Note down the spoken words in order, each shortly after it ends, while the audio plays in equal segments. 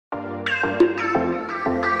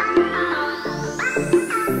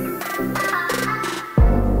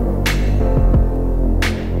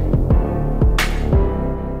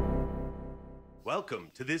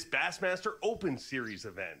Welcome to this Bassmaster Open Series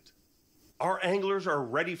event. Our anglers are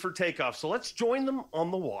ready for takeoff, so let's join them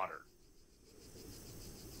on the water.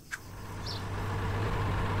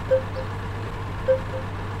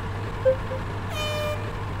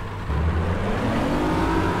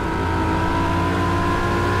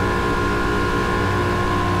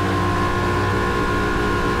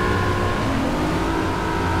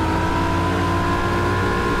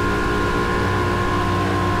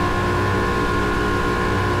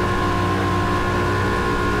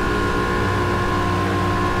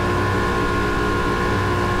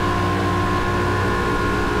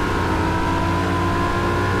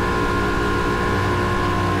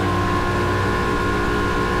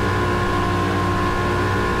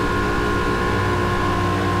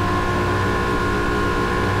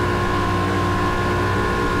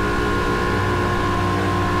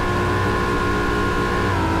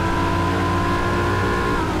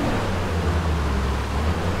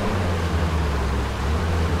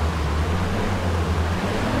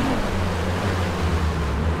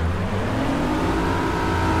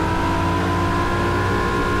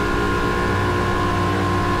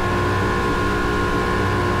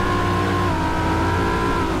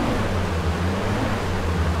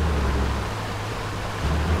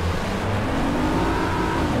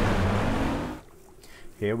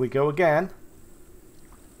 Here we go again.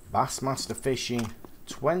 Bassmaster Fishing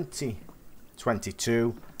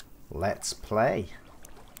 2022. Let's play.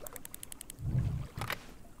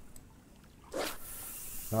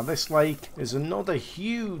 Now this lake is another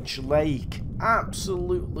huge lake.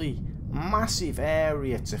 Absolutely massive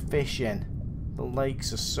area to fish in. The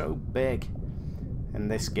lakes are so big in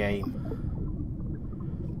this game.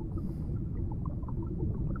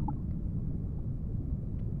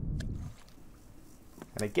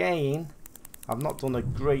 And again, I've not done a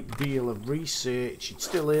great deal of research. It's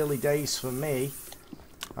still early days for me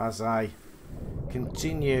as I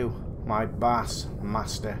continue my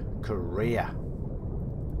Bassmaster career.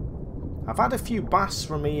 I've had a few bass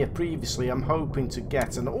from here previously. I'm hoping to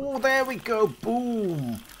get an... Oh, there we go.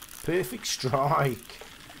 Boom. Perfect strike.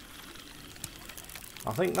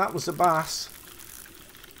 I think that was a bass.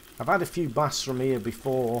 I've had a few bass from here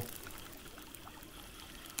before.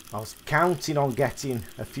 I was counting on getting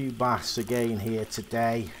a few bass again here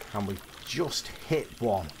today, and we just hit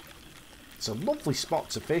one. It's a lovely spot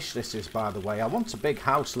to fish, this is, by the way. I want a big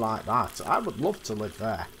house like that. I would love to live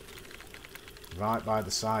there. Right by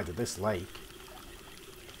the side of this lake.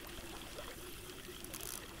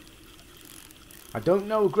 I don't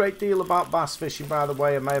know a great deal about bass fishing, by the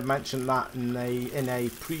way. I may have mentioned that in a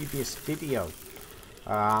previous video.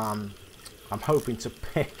 I'm hoping to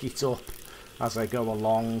pick it up as I go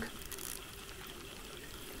along.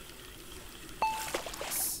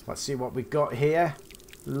 Let's see what we've got here.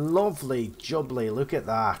 Lovely jubbly, look at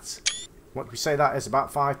that. What can we say that is,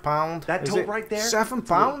 about £5? That tote right there?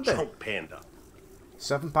 £7. Chunk panda.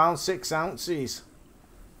 £7, 6 ounces.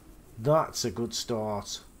 That's a good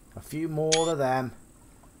start. A few more of them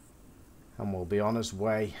and we'll be on his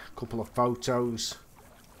way. A couple of photos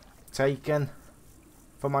taken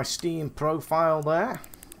for my Steam profile there.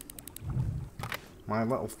 My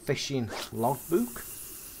little fishing logbook.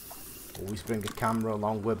 Always bring a camera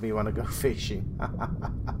along with me when I go fishing.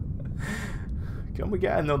 Can we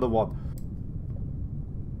get another one?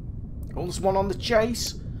 Oh, there's one on the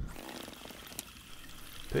chase.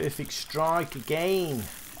 Perfect strike again.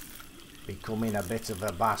 Becoming a bit of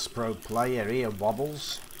a Bass Pro player here,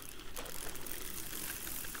 Wobbles.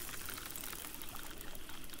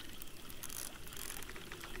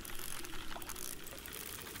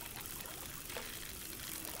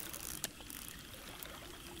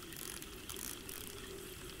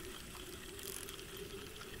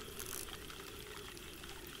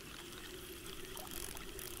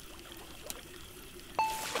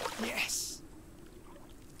 Yes.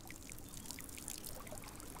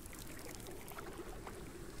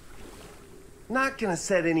 Not gonna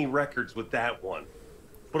set any records with that one,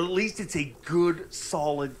 but at least it's a good,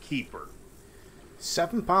 solid keeper.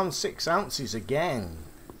 £7, 6 ounces again.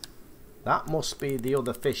 That must be the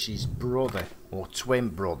other fish's brother or twin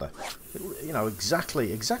brother. You know,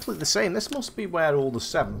 exactly the same. This must be where all the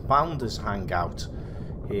 7-pounders hang out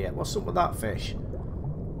here. What's up with that fish?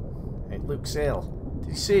 It looks ill.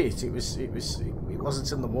 Did you see it? It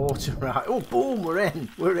wasn't in the water, right? Oh, boom! We're in.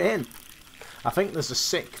 We're in. I think there's a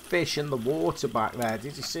sick fish in the water back there.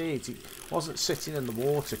 Did you see it? It wasn't sitting in the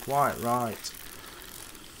water quite right.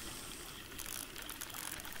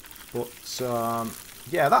 But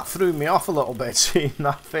yeah, that threw me off a little bit, seeing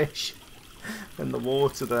that fish in the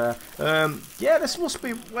water there. Yeah, this must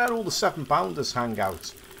be where all the 7-pounders hang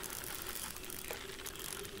out.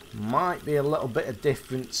 Might be a little bit of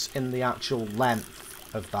difference in the actual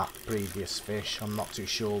length of that previous fish. I'm not too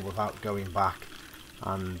sure without going back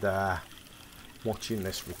and watching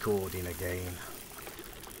this recording again.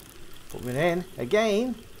 But we're in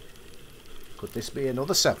again. Could this be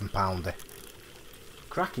another 7-pounder?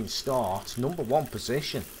 Cracking start, number 1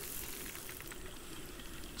 position.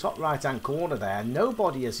 Top right hand corner there.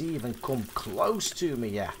 Nobody has even come close to me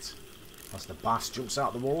yet. As the bass jumps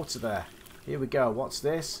out the water there. Here we go. What's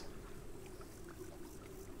this?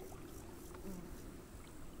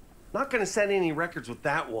 Not going to set any records with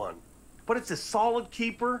that one. But it's a solid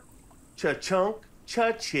keeper. Cha-chunk,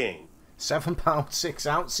 cha-ching. 7 pounds 6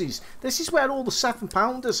 ounces. This is where all the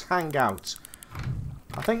 7-pounders hang out.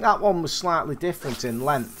 I think that one was slightly different in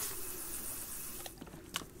length.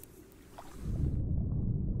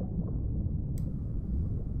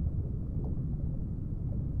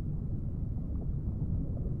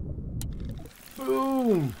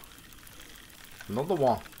 Boom! Another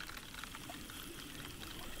one.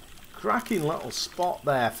 Cracking little spot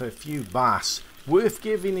there for a few bass. Worth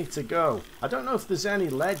giving it a go. I don't know if there's any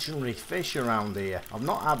legendary fish around here. I've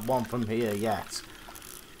not had one from here yet.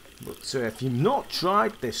 But if you've not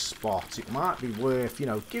tried this spot, it might be worth, you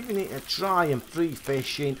know, giving it a try and free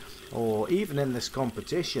fishing, or even in this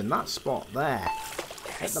competition. That spot there,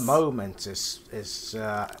 at the moment, is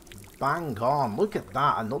bang on. Look at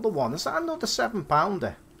that, another one. Is that another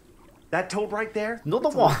 7-pounder? That toad right there? Another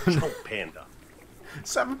it's one. A choke panda.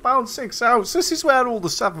 7 pounds 6 ounce. This is where all the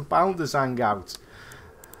 7-pounders hang out.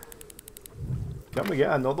 Can we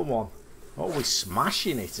get another one? Oh, we're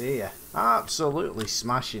smashing it here. Absolutely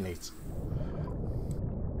smashing it.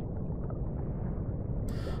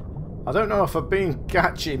 I don't know if I've been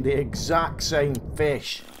catching the exact same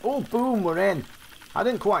fish. Oh, boom, we're in. I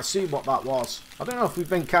didn't quite see what that was. I don't know if we've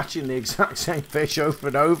been catching the exact same fish over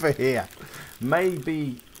and over here.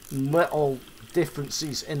 Maybe little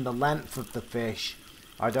differences in the length of the fish.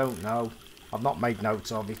 I don't know. I've not made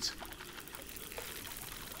notes of it.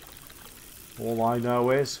 All I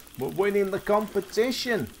know is we're winning the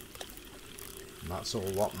competition. And that's all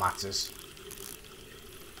what matters.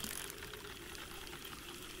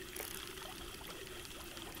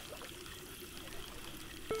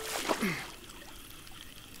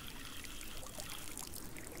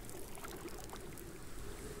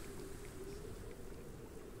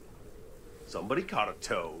 Somebody caught a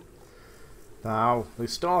toad. Now, they're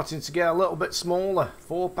starting to get a little bit smaller.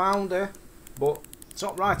 4-pounder. But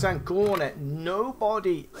top right hand corner,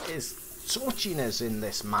 nobody is touching us in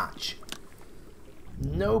this match.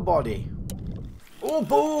 Nobody. Oh,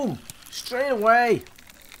 boom! Straight away.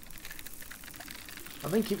 I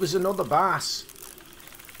think it was another bass.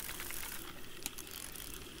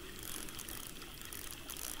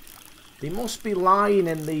 They must be lying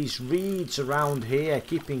in these reeds around here,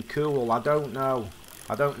 keeping cool. I don't know.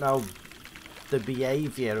 I don't know the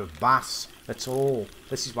behaviour of bass at all.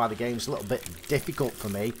 This is why the game's a little bit difficult for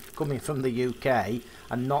me, coming from the UK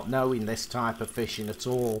and not knowing this type of fishing at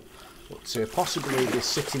all. But possibly they're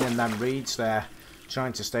sitting in them reeds there,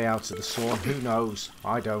 trying to stay out of the sun. Who knows?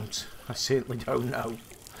 I don't. I certainly don't know.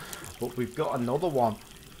 But we've got another one.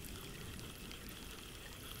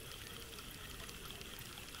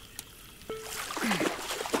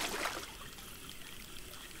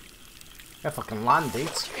 If I can land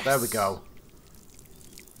it. There we go.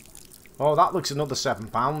 Oh, that looks another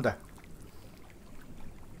 7-pounder.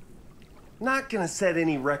 Not gonna set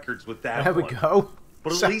any records with that There we one. go.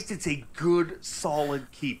 But at least it's a good,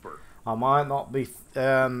 solid keeper. I might not be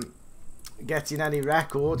getting any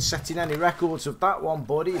records, setting any records with that one,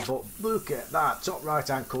 buddy, but look at that, top right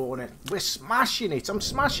hand corner. We're smashing it. I'm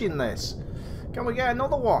smashing this. Can we get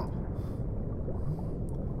another one?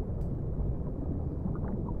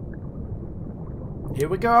 Here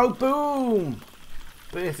we go. Boom.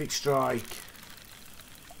 Perfect strike.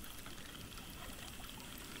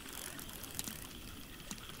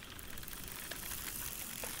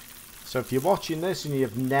 So if you're watching this and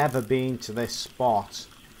you've never been to this spot,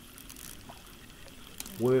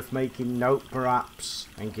 worth making note perhaps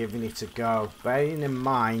and giving it a go. Bearing in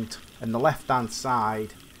mind, in the left hand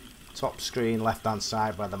side, top screen left hand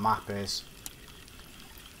side where the map is,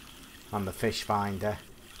 and the fish finder.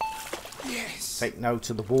 Yes. Take note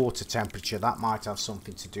of the water temperature. That might have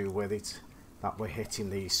something to do with it, that we're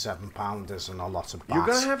hitting these 7-pounders and a lot of bass. You're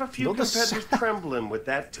gonna have a few Another competitors trembling with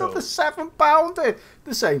that toad. Another 7-pounder.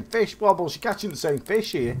 The same fish, Wobbles. You're catching the same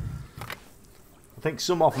fish here. I think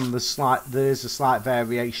some of them there is a slight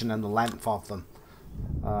variation in the length of them.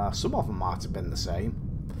 Some of them might have been the same,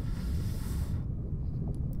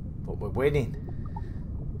 but we're winning.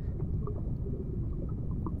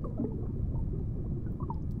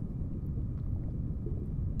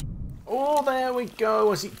 Oh, there we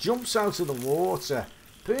go, as it jumps out of the water.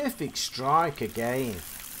 Perfect strike again.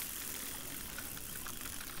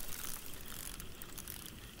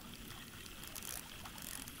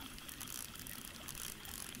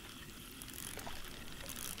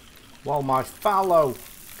 While my fellow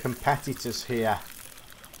competitors here,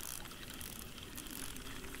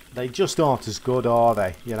 they just aren't as good, are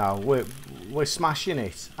they? You know, we're smashing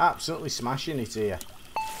it. Absolutely smashing it here.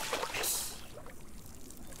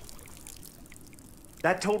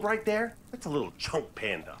 That toad right there, that's a little chunk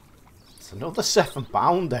panda. It's another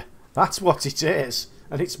 7-pounder. That's what it is.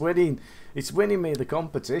 And it's winning me the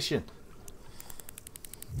competition.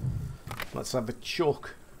 Let's have a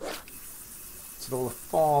chuck to the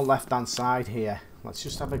far left hand side here. Let's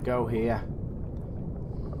just have a go here.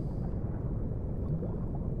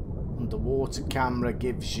 Underwater camera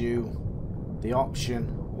gives you the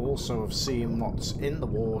option also of seeing what's in the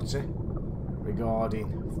water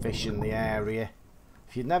regarding fish in the area.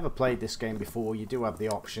 If you've never played this game before, you do have the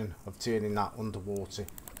option of turning that underwater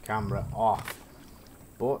camera off.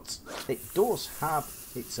 But it does have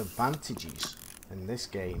its advantages in this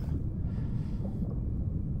game.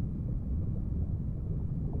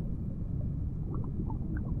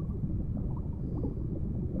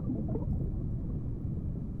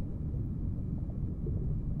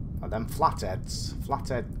 Are them flatheads?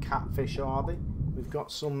 Flathead catfish, are they? We've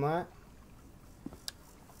got some there.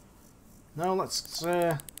 No, let's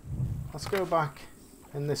go back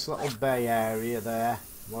in this little bay area there,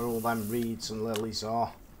 where all them reeds and lilies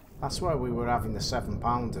are. That's where we were having the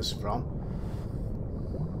 7-pounders from.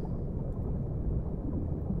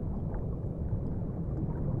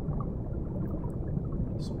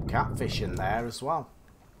 Some catfish in there as well.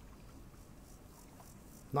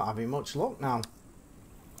 Not having much luck now.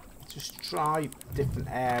 Just try different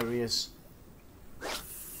areas.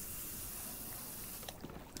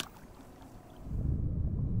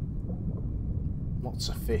 Lots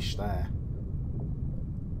of fish there.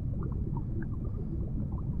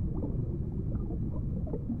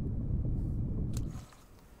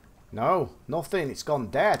 No, nothing. It's gone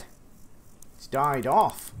dead. It's died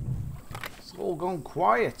off. It's all gone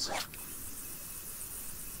quiet.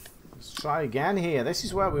 Let's try again here. This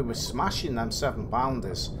is where we were smashing them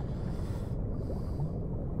 7-pounders.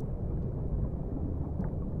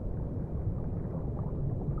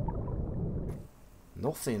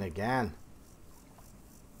 Nothing again.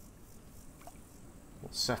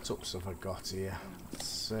 What setups have I got here?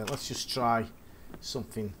 Let's just try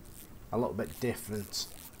something a little bit different.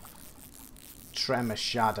 Tremor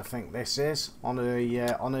shad, I think this is on a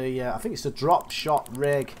I think it's a drop shot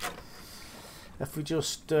rig. If we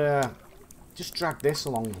just drag this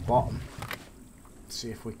along the bottom, see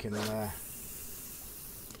if we can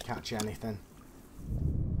catch anything.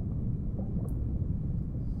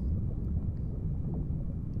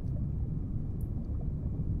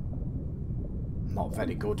 Not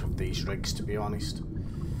very good with these rigs, to be honest.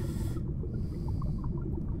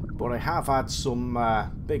 But I have had some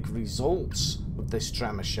big results with this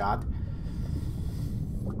tremor shad.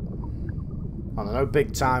 And I know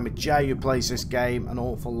Big Time with Jay, who plays this game an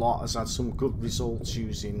awful lot, has had some good results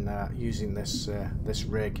using this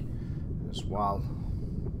rig as well.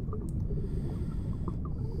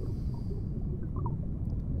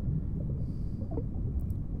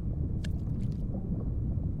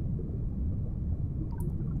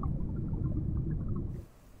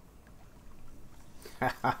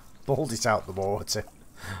 Pulled it out the water.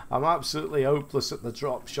 I'm absolutely hopeless at the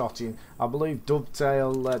drop shotting. I believe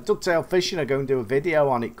Dovetail Fishing are going to do a video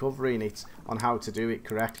on it, covering it, on how to do it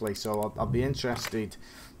correctly. So I'll be interested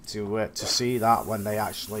to see that when they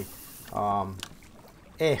actually,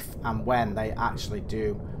 if and when they actually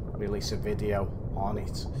do release a video on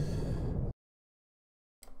it.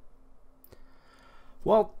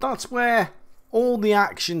 Well, that's where all the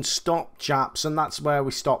action stopped, chaps, and that's where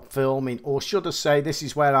we stopped filming. Or should I say, this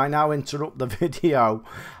is where I now interrupt the video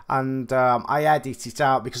and I edit it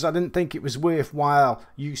out, because I didn't think it was worthwhile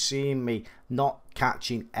you seeing me not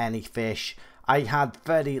catching any fish. I had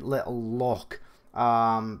very little luck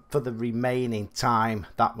for the remaining time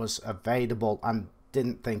that was available, and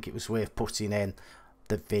didn't think it was worth putting in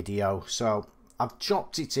the video. So I've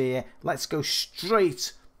chopped it here. Let's go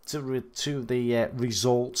straight to the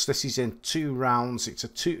results. This is in 2 rounds. It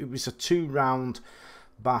was a 2-round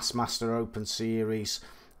Bassmaster Open Series.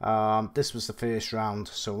 This was the first round,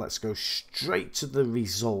 so let's go straight to the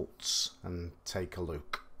results and take a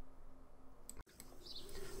look.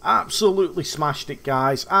 Absolutely smashed it,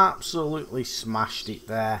 guys. Absolutely smashed it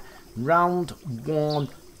there. Round 1,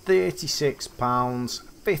 £36,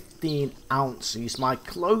 15 ounces. My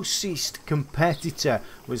closest competitor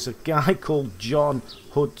was a guy called John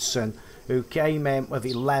Hudson, who came in with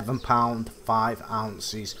 11 pound 5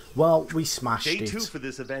 ounces. Well, we smashed it. Day 2 for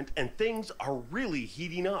this event, and things are really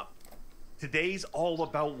heating up. Today's all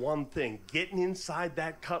about one thing, getting inside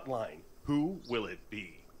that cut line. Who will it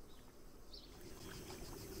be?